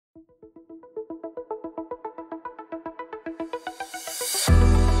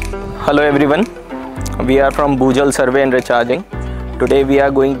Hello everyone, we are from Bhujal Survey and Recharging. Today we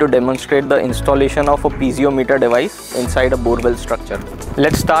are going to demonstrate the installation of a piezometer device inside a borewell structure.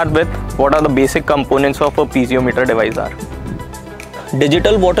 Let's start with what are the basic components of a piezometer device are.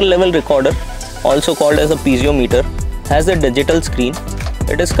 Digital water level recorder, also called as a piezometer, has a digital screen.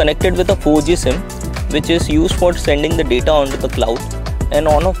 It is connected with a 4G SIM which is used for sending the data onto the cloud, and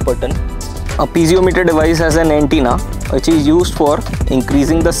on-off button. A piezometer device has an antenna which is used for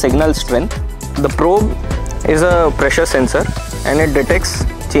increasing the signal strength. The probe is a pressure sensor and it detects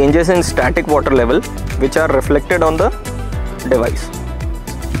changes in static water level which are reflected on the device.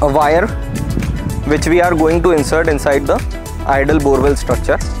 A wire which we are going to insert inside the idle borewell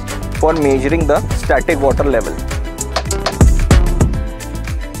structure for measuring the static water level.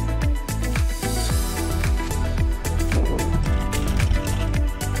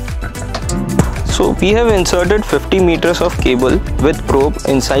 So we have inserted 50 meters of cable with probe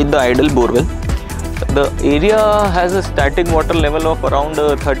inside the idle borewell. The area has a static water level of around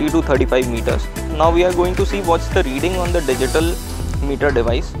 30 to 35 meters. Now we are going to see what's the reading on the digital meter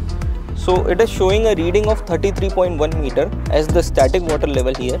device. So it is showing a reading of 33.1 meter as the static water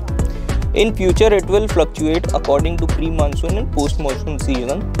level here. In future it will fluctuate according to pre-monsoon and post-monsoon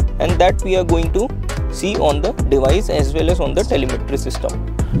season, and that we are going to see on the device as well as on the telemetry system.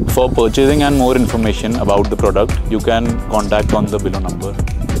 For purchasing and more information about the product, you can contact on the below number.